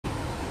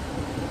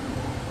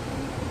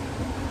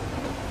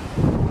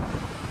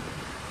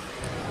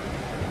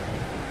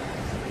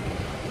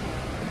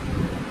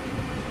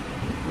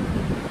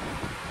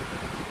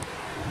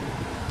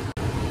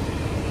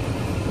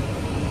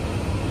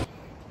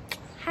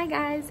Hi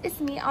guys,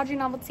 it's me, Audrey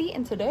Novelty,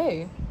 and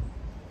today,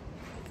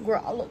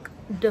 girl, I look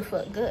the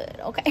fuck good,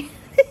 okay?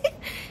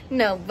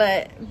 No,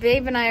 but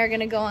babe and I are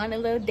gonna go on a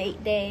little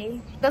date day.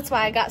 That's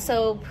why I got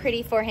so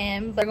pretty for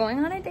him. But we're going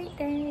on a date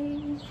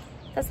day.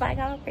 That's why I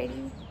got all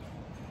pretty.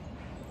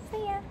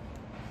 So yeah.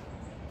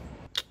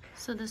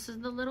 So this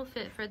is the little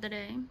fit for the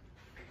day.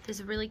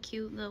 This really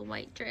cute little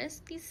white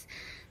dress, these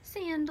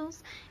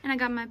sandals, and I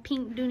got my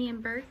pink Dooney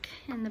and Burke,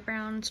 and the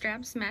brown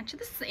straps match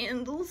the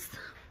sandals.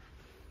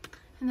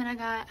 And then I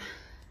got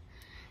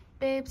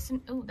Babe's,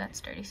 oh,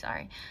 that's dirty,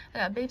 sorry. I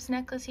got Babe's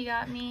necklace he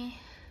got me.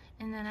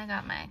 And then I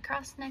got my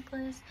cross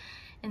necklace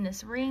and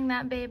this ring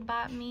that Babe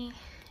bought me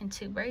and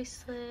 2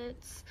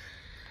 bracelets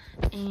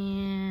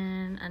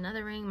and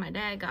another ring my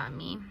dad got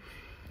me.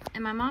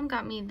 And my mom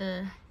got me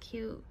the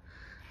cute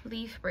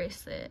leaf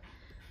bracelet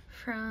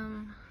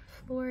from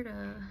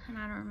Florida. And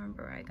I don't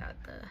remember where I got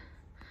the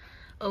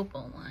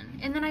opal one.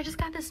 And then I just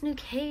got this new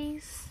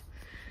case.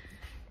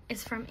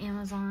 It's from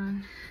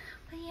Amazon.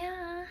 But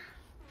yeah,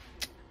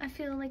 I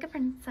feel like a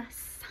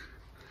princess.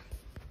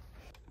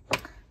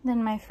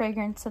 Then my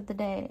fragrance of the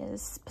day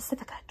is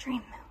Pacifica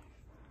Dream Moon,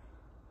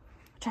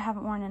 which I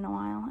haven't worn in a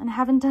while. And I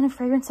haven't done a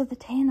fragrance of the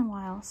day in a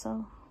while,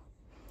 so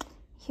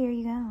here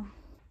you go.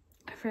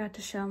 I forgot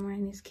to show I'm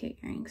wearing these cute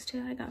earrings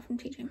too I got from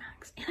TJ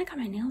Maxx. And I got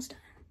my nails done.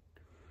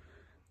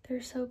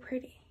 They're so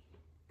pretty.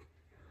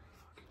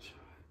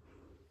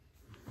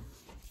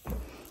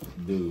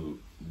 Dude.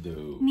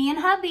 Me and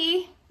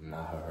hubby.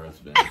 Not her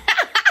husband.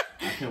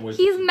 I can't wait.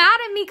 He's mad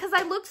at me because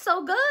I look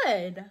so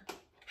good.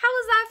 How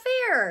is that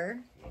fair?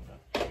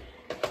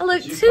 I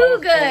look too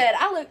good.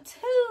 I look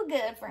too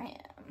good for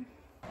him.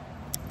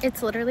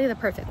 It's literally the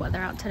perfect weather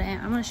out today.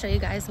 I'm going to show you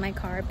guys my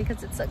car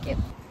because it's so cute.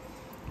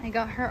 I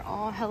got her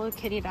all Hello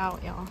Kitty'd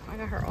out, y'all. I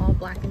got her all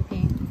black and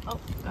pink. Oh,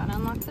 gotta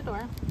unlock the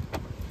door.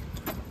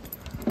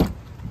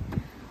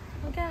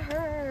 Look at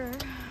her.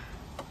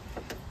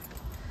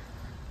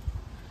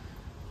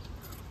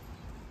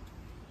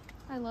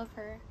 I love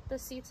her. The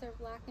seats are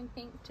black and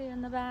pink too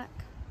in the back.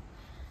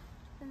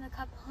 And the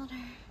cup holder.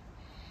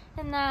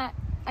 And that,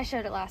 I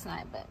showed it last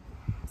night, but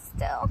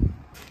still.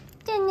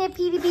 Didn't it,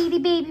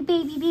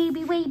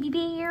 baby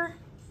bear?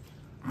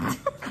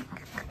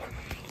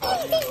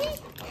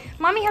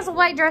 Mommy has a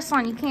white dress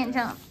on, you can't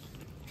jump.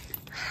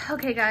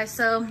 Okay guys,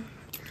 so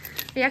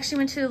we actually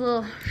went to a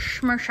little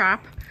schmer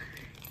shop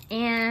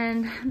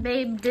and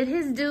Babe did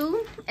his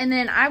due, and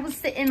then I was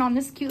sitting on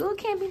this cute little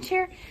camping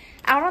chair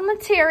out on the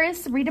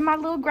terrace reading my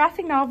little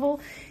graphic novel,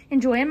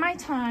 enjoying my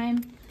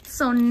time.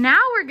 So now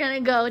we're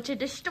gonna go to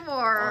the stores.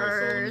 Alright,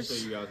 so let me show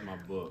you guys my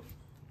book.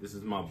 This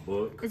is my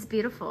book. It's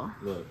beautiful.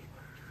 Look,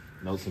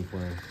 notes and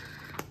plans.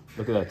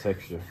 Look at that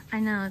texture. I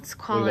know, it's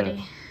quality.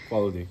 That.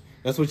 Quality.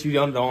 That's what you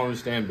don't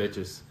understand,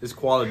 bitches. It's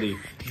quality.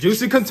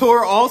 Juicy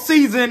Couture all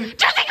season. Juicy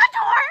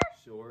Couture!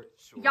 Short.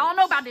 Y'all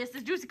know about this.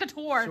 It's Juicy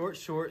Couture.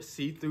 Short,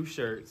 see-through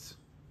shirts.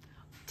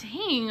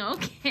 Dang,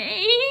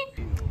 okay.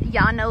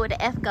 Y'all know what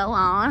the F go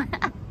on.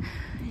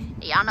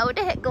 Y'all know what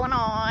the heck going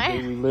on.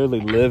 Dude, we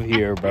literally live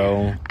here,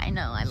 bro. I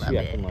know, I love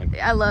it.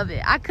 I love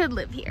it. I could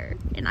live here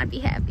and I'd be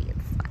happy.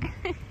 It's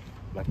fine.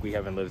 Like we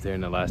haven't lived here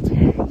in the last 2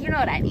 years. You know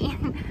what I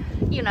mean.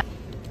 You know.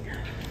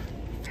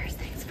 First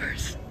things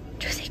first.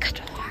 Juicy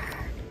Couture.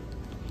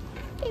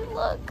 Hey,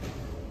 look.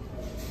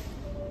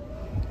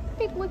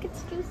 Babe, look,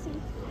 it's juicy.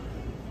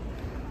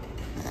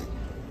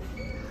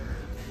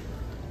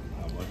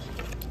 How much?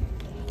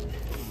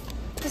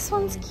 This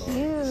one's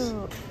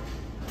cute.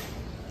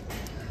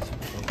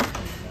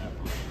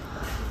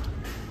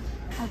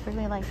 I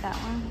really like that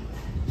one.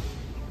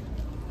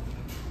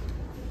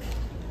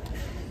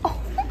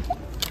 Oh,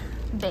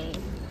 babe.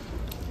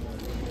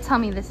 Tell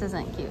me this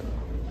isn't cute.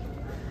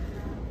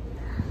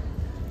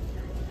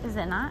 Is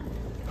it not?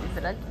 Is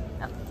it a...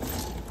 Oh.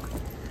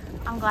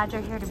 I'm glad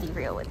you're here to be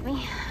real with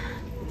me.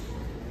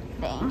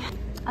 Dang.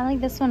 I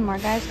like this one more,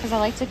 guys, because I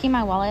like to keep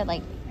my wallet,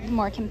 like,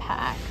 more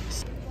compact.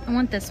 I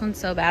want this one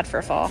so bad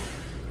for fall.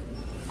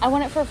 I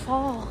want it for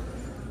fall.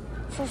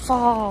 For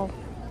fall.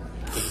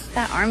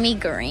 That army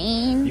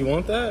green. You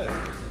want that?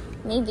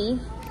 Maybe.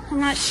 I'm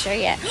not sure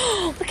yet.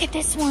 Look at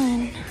this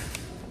one.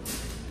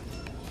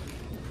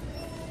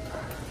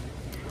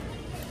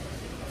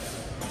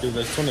 Dude,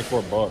 that's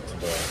 24 bucks,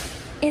 bro.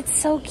 It's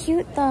so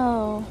cute,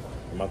 though.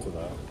 I'm up to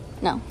that.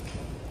 No.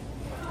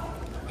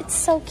 It's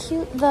so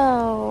cute,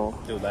 though.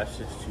 Dude, that's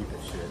just cheap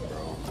as shit,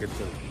 bro. Get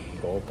the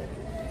gold one.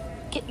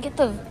 Get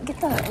the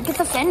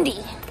Fendi.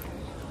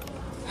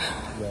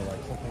 Yeah,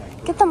 like something like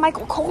that. Get the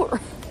Michael Kors.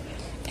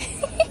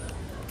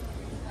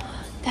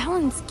 That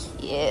one's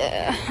cute.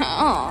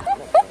 Oh.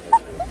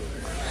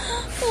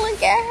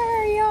 Look at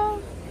her, y'all.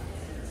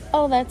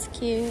 Oh, that's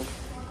cute.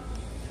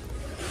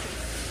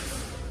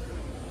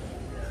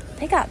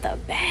 They got the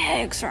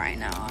bags right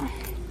now.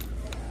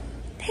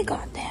 They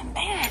got them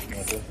bags.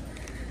 Okay.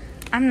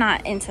 I'm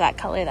not into that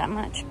color that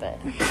much, but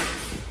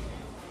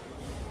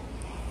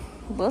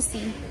we'll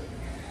see.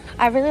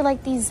 I really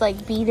like these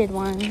like beaded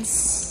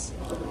ones.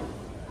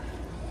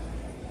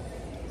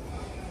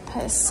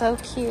 That is so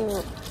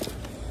cute.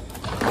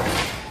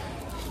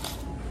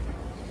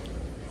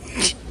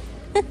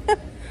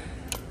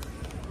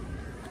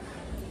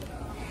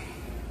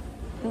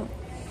 Ooh.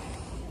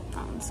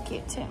 That one's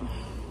cute too.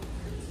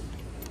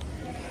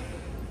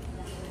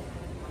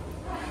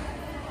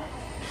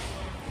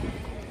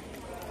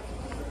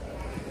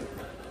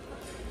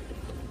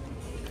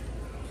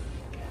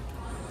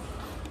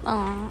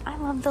 Oh, I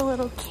love the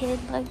little kid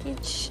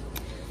luggage.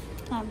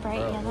 That bright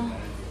yellow.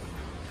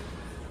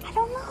 I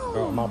don't know.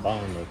 Girl, I'm not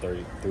buying the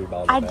 $33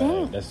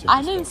 bag.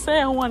 I didn't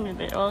say I wanted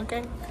it,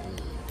 okay?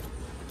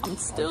 I'm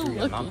still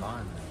looking.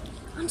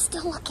 I'm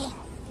still looking.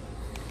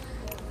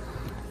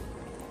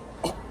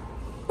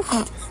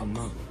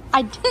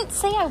 I didn't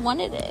say I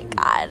wanted it.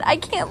 God, I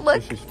can't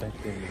look.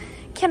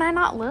 Can I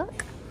not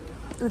look?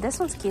 Ooh, this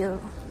one's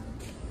cute.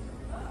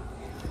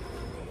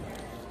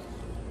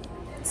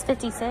 It's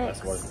 56.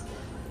 That's worth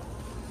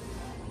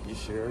it. You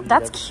sure?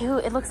 That's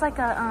cute. It looks like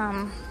a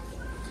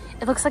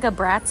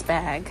Bratz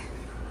bag.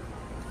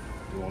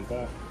 You want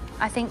that?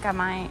 I think I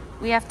might.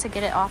 We have to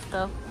get it off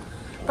though.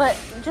 But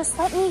just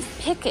let me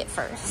pick it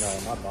first. No,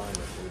 I'm not buying the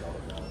 $3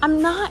 bag.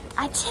 I'm not.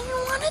 I didn't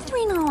want a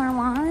 $3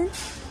 one.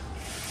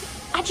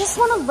 I just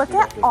want to look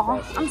at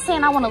all. I'm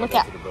saying I want to look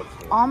at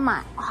all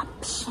my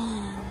options.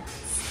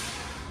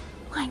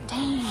 Like,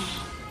 dang.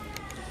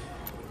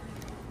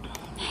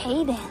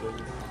 Hayden.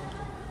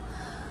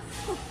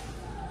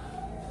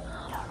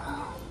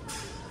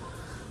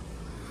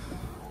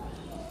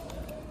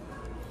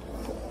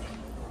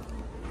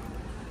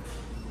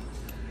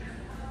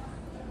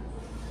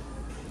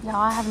 Y'all,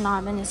 I have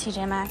not been to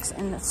TJ Maxx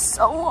in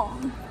so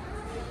long.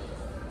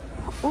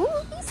 Ooh,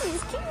 this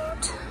is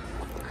cute.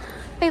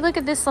 Hey, look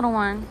at this little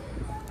one.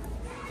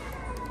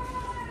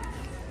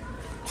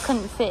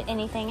 Couldn't fit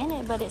anything in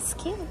it, but it's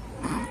cute.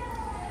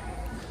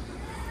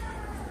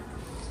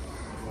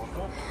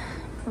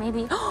 Maybe.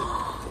 You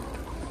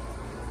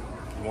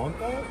want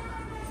that?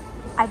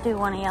 I do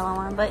want a yellow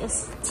one, but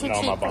it's too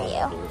cheap for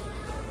you.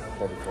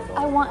 $34.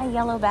 I want a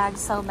yellow bag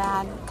so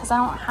bad because I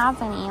don't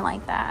have any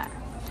like that.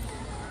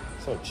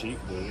 So cheap,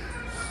 dude.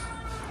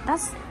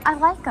 I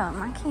like them.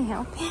 I can't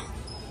help it.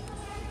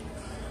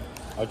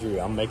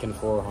 Audrey, I'm making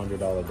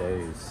 $400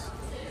 days.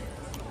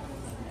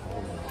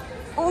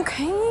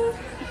 Okay.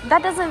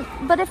 That doesn't,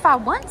 but if I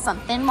want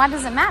something, why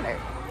does it matter?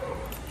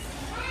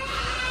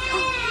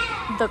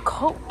 The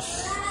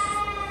coach.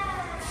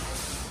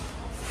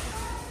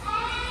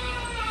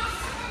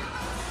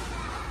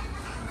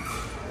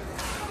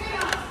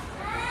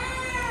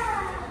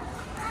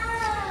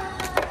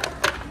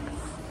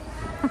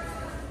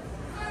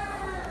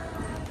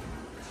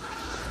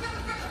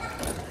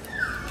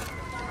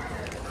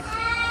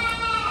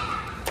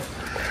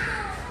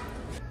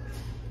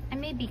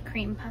 Be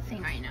cream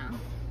puffing right now.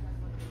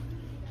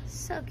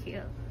 So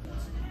cute.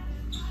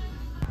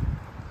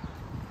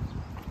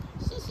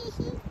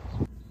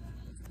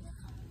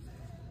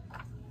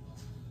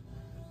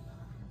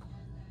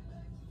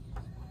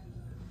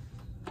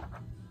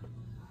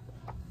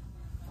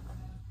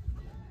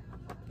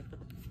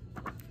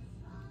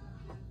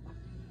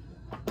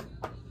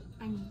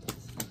 I need this.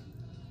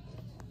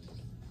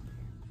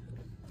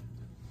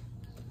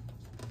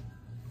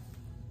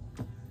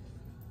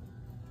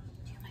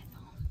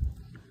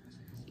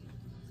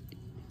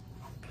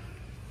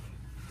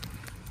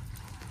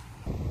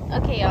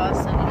 Okay, y'all,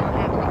 so we're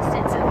gonna have an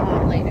extensive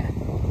haul later.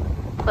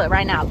 But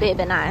right now, Babe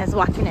and I is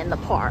walking in the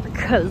park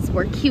because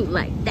we're cute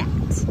like that.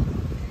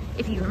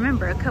 If you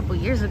remember, a couple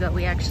years ago,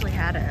 we actually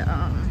had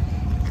a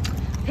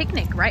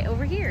picnic right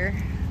over here.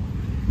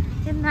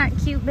 Isn't that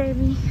cute,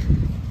 baby?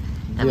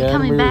 And yeah, we're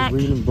coming back.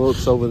 Reading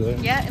books over there.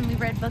 Yeah, and we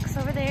read books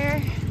over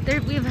there.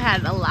 We've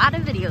had a lot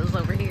of videos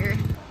over here.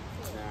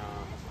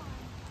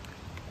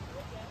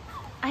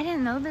 I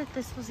didn't know that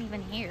this was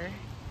even here.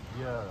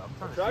 Yeah,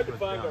 I'm trying to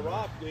find a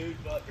rock, dude.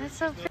 But that's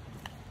so pretty.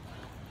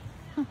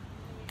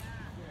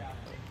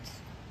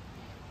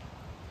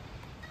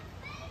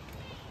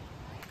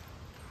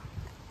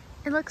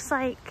 It looks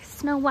like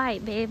Snow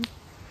White, babe.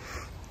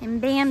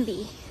 And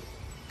Bambi.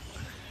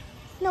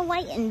 Snow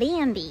White and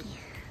Bambi.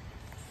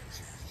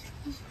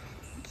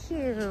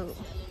 Cute. Oh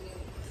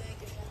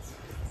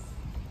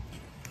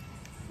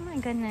my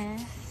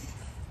goodness.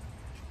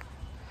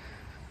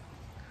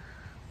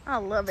 I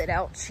love it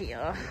out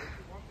here.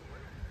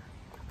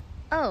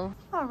 Oh,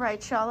 all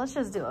right, y'all. Let's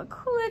just do a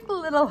quick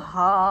little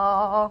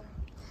haul.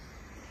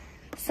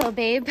 So,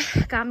 Babe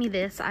got me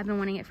this. I've been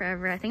wanting it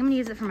forever. I think I'm gonna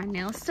use it for my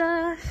nail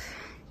stuff.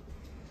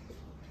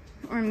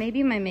 Or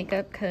maybe my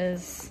makeup,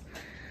 because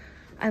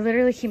I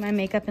literally keep my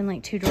makeup in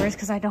like 2 drawers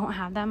because I don't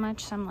have that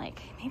much. So I'm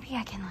like, maybe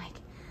I can like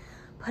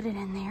put it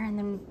in there and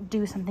then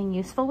do something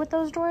useful with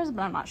those drawers,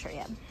 but I'm not sure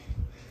yet.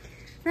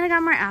 Then I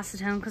got more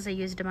acetone because I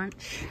used a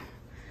bunch.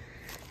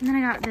 And then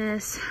I got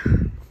this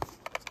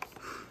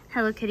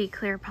Hello Kitty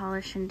clear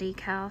polish and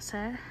decal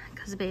set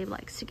because Babe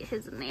likes to get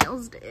his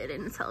nails did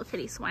and it's Hello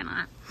Kitty, so why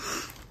not?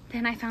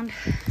 Then I found,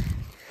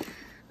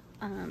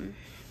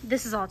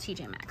 this is all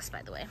TJ Maxx,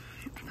 by the way.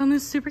 I found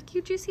this super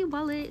cute juicy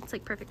wallet. It's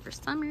like perfect for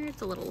summer.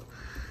 It's a little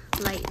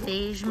light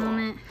beige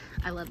moment.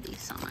 I love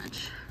these so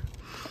much.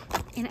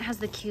 And it has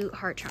the cute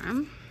heart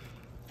charm.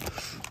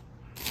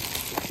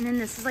 And then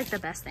this is like the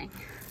best thing.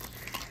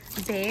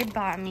 Babe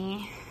bought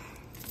me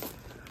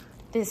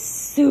this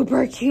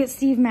super cute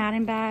Steve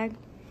Madden bag.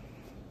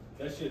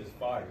 That shit is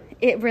fire.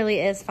 It really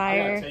is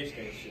fire. I gotta taste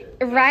that shit.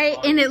 Right?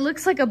 And it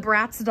looks like a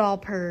Bratz doll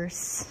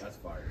purse. That's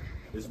fire.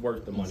 It's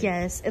worth the money.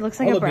 Yes, it looks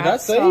like a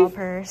Bratz doll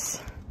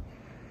purse.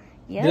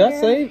 Yeah. Did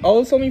I save? Oh,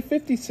 it's only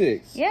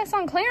 56. Yeah, it's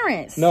on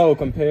clearance. No,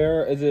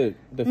 compare. Is it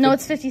the? No,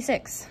 it's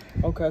 56.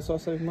 Okay, so I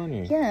saved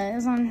money. Yeah, it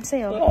was on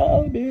sale.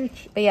 Oh,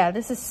 bitch. But yeah,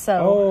 this is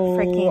so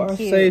freaking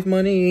cute. I saved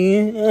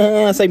money.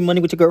 I saved money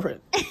with your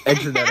girlfriend.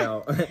 Exit that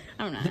out.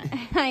 I'm not.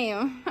 I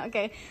am.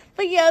 Okay.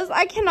 But yes,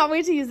 I cannot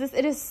wait to use this.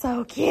 It is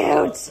so cute.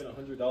 I spent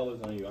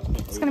 $100 on you.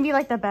 It's going to be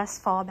like the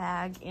best fall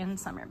bag and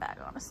summer bag,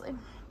 honestly.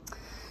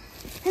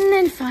 And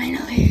then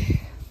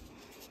finally,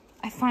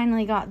 I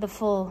finally got the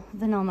full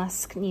Vanilla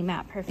Musk Knee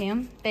Matte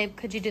perfume. Babe,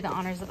 could you do the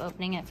honors of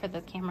opening it for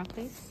the camera,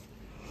 please?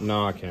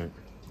 No, I can't.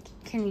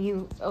 Can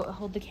you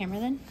hold the camera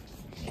then?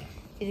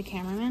 Be the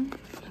cameraman?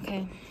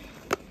 Okay.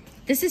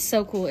 This is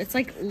so cool. It's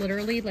like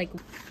literally like...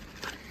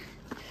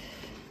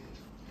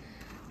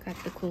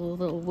 Got the cool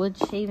little wood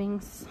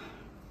shavings.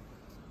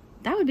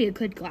 That would be a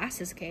good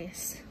glasses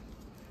case.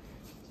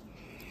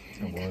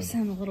 It comes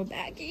in a little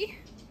baggie.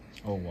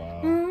 Oh,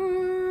 wow.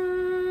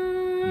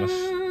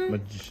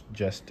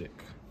 Majestic.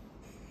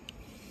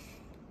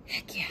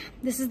 Heck yeah.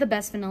 This is the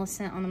best vanilla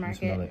scent on the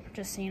market,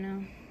 just so you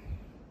know.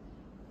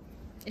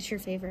 It's your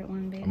favorite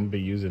one, babe. I'm gonna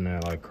be using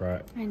that like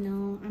crack. I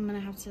know. I'm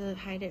gonna have to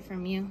hide it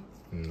from you.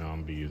 No, I'm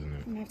gonna be using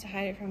it. I'm gonna have to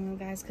hide it from you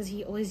guys because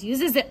he always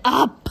uses it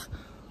up.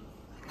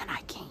 And then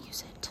I can't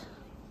use it.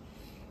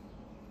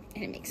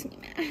 And it makes me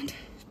mad.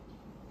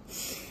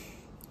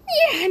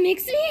 Yeah, it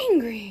makes me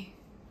angry.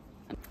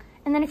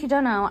 And then if you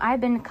don't know, I've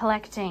been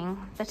collecting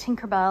the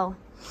Tinkerbell,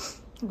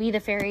 We the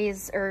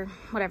Fairies, or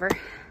whatever.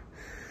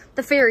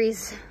 The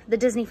fairies, the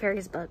Disney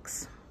Fairies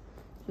books.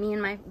 Me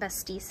and my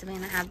bestie,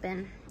 Savannah, have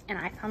been. And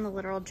I found the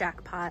literal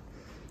jackpot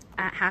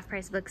at Half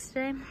Price Books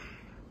today.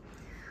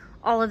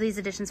 All of these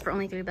editions for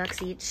only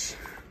 $3 each.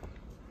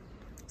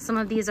 Some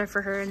of these are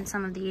for her and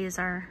some of these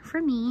are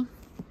for me.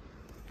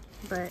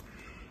 But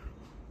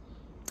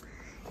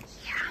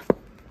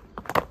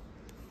yeah.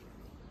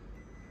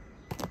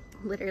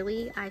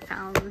 Literally, I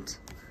found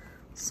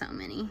so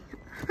many.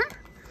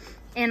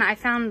 And I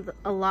found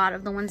a lot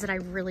of the ones that I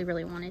really,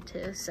 really wanted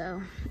to.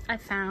 So I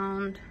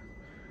found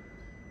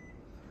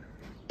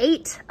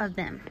 8 of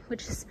them,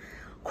 which is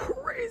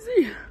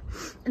crazy.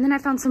 And then I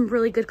found some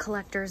really good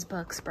collector's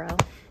books, bro.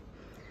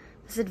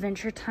 This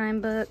Adventure Time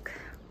book.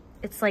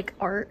 It's like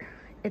art,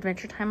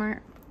 Adventure Time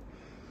art.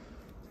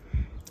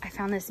 I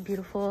found this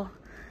beautiful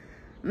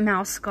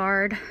Mouse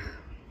Guard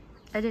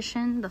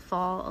edition, the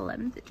fall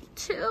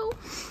 1152.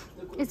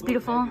 It's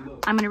beautiful.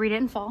 I'm gonna read it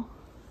in fall.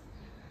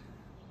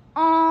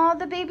 Oh,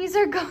 the babies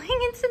are going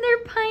into their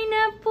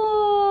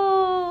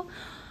pineapple.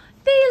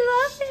 They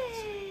love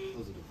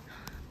it.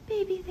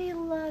 Baby, they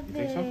love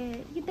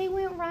it. So? They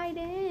went right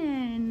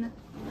in.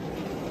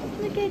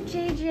 Look at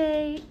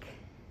JJ.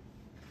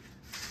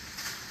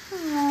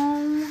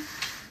 Aww.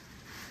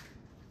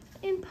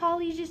 And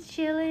Polly's just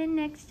chilling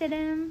next to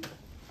them.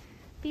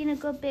 Being a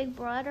good big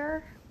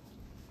brother.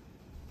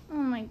 Oh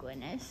my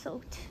goodness,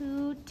 so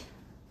cute.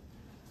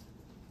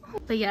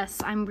 But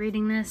yes, I'm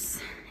reading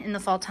this in the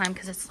fall time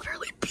because it's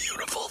literally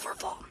beautiful for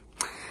fall.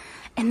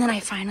 And then I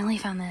finally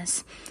found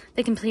this.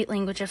 The Complete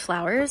Language of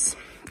Flowers.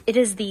 It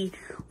is the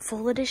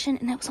full edition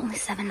and it was only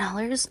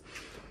 $7.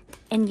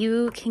 And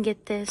you can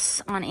get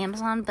this on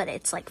Amazon, but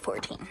it's like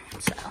 $14.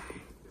 So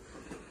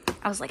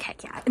I was like,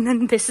 heck yeah. And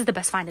then this is the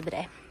best find of the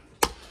day.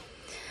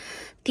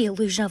 The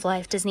Illusion of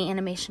Life, Disney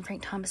Animation,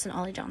 Frank Thomas and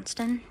Ollie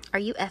Johnston. Are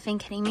you effing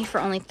kidding me?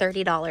 For only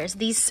 $30.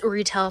 These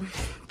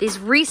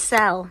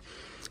resell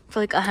for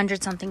like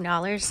 $100-something.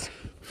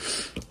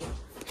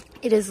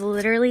 It is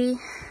literally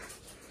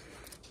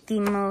the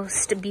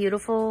most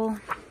beautiful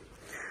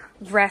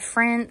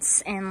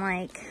reference and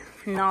like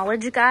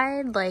knowledge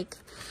guide. Like,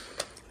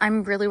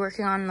 I'm really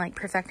working on like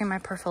perfecting my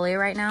portfolio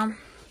right now.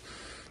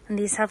 And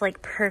these have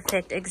like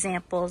perfect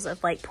examples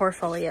of like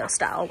portfolio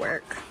style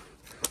work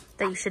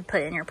that you should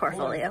put in your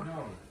portfolio.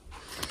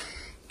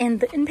 And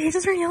the end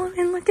pages are yellow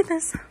and look at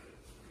this.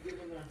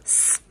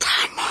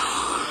 Stunning.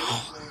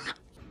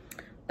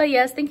 But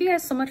yes, thank you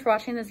guys so much for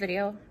watching this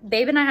video.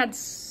 Babe and I had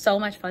so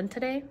much fun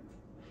today.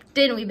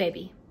 Didn't we,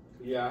 baby?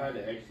 Yeah, I had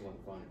an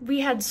excellent fun. We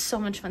had so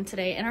much fun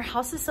today. And our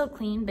house is so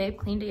clean. Babe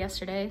cleaned it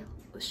yesterday.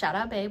 Shout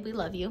out, babe. We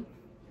love you.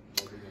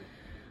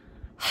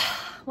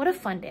 What a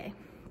fun day.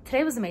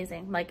 Today was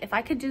amazing. Like, if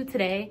I could do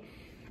today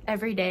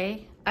every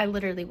day, I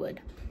literally would.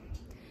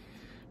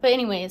 But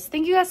anyways,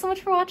 thank you guys so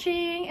much for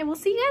watching. And we'll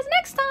see you guys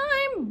next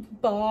time.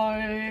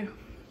 Bye.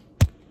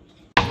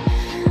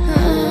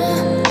 I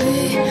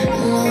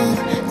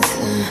belong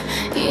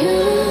to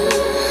you.